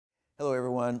Hello,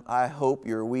 everyone. I hope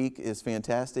your week is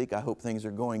fantastic. I hope things are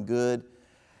going good.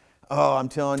 Oh, I'm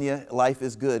telling you, life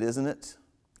is good, isn't it?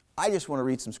 I just want to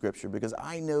read some scripture because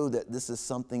I know that this is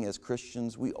something as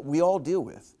Christians we all deal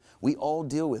with. We all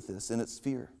deal with this, and it's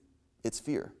fear. It's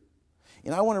fear.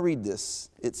 And I want to read this.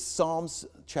 It's Psalms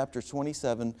chapter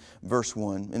 27, verse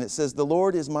 1. And it says, "The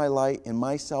Lord is my light and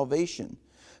my salvation.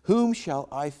 Whom shall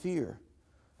I fear?"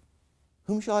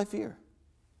 Whom shall I fear?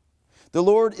 "The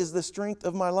Lord is the strength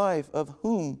of my life. Of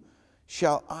whom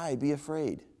shall I be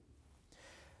afraid?"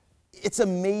 It's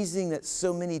amazing that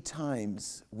so many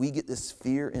times we get this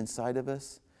fear inside of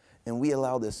us and we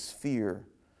allow this fear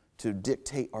to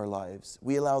dictate our lives.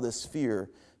 We allow this fear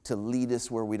to lead us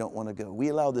where we don't want to go. We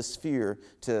allow this fear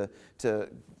to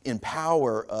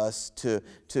empower us to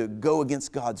go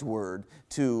against God's word,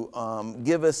 to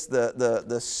give us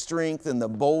the strength and the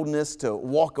boldness to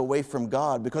walk away from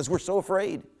God because we're so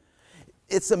afraid.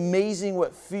 It's amazing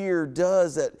what fear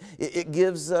does, that it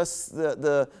gives us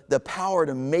the power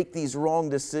to make these wrong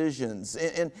decisions.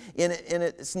 And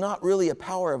it's not really a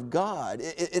power of God.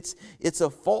 It's a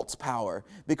false power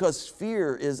because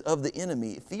fear is of the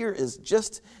enemy. Fear is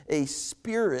just a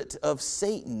spirit of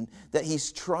Satan that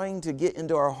he's trying to get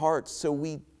into our hearts so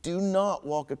we do not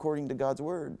walk according to God's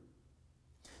word.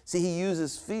 See, he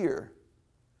uses fear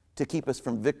to keep us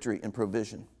from victory and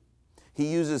provision. He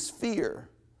uses fear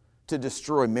to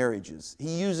destroy marriages.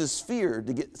 He uses fear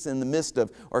to get us in the midst of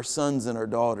our sons and our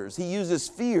daughters. He uses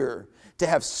fear to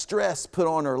have stress put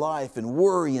on our life and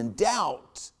worry and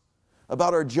doubt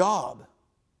about our job.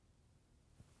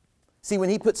 See, when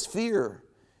he puts fear,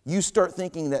 you start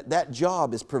thinking that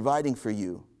job is providing for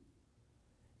you.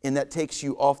 And that takes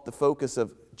you off the focus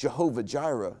of Jehovah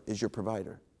Jireh is your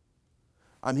provider.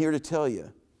 I'm here to tell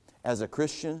you, as a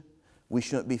Christian, we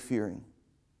shouldn't be fearing.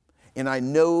 And I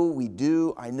know we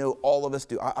do. I know all of us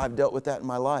do. I've dealt with that in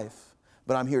my life.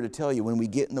 But I'm here to tell you, when we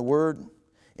get in the Word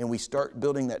and we start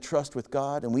building that trust with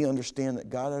God and we understand that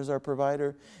God is our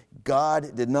provider,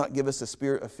 God did not give us a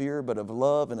spirit of fear, but of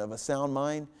love and of a sound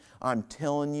mind. I'm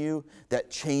telling you,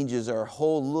 that changes our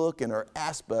whole look and our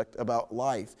aspect about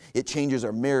life. It changes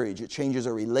our marriage. It changes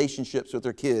our relationships with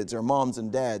our kids, our moms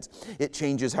and dads. It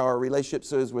changes how our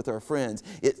relationships is with our friends.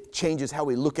 It changes how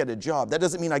we look at a job. That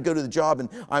doesn't mean I go to the job and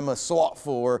I'm a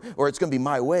slothful or it's going to be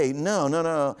my way.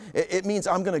 No. It means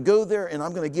I'm going to go there and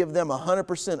I'm going to give them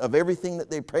 100% of everything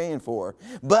that they're paying for.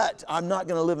 But I'm not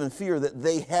going to live in fear that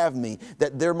they have me,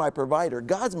 that they're my provider.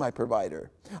 God's my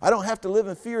provider. I don't have to live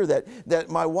in fear that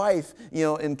my wife,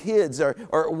 and kids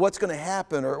or what's going to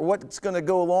happen or what's going to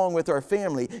go along with our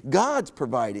family. God's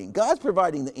providing. God's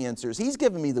providing the answers. He's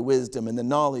given me the wisdom and the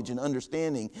knowledge and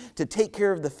understanding to take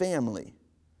care of the family.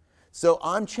 So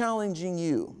I'm challenging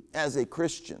you as a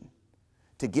Christian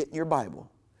to get in your Bible,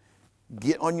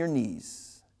 get on your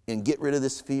knees, and get rid of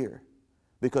this fear,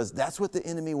 because that's what the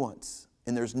enemy wants.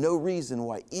 And there's no reason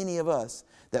why any of us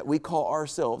that we call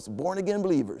ourselves born-again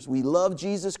believers, we love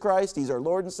Jesus Christ, He's our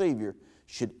Lord and Savior,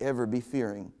 should ever be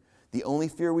fearing. The only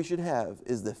fear we should have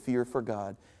is the fear for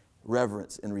God,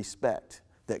 reverence and respect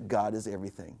that God is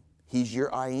everything. He's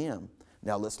your I am.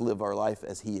 Now let's live our life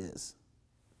as He is.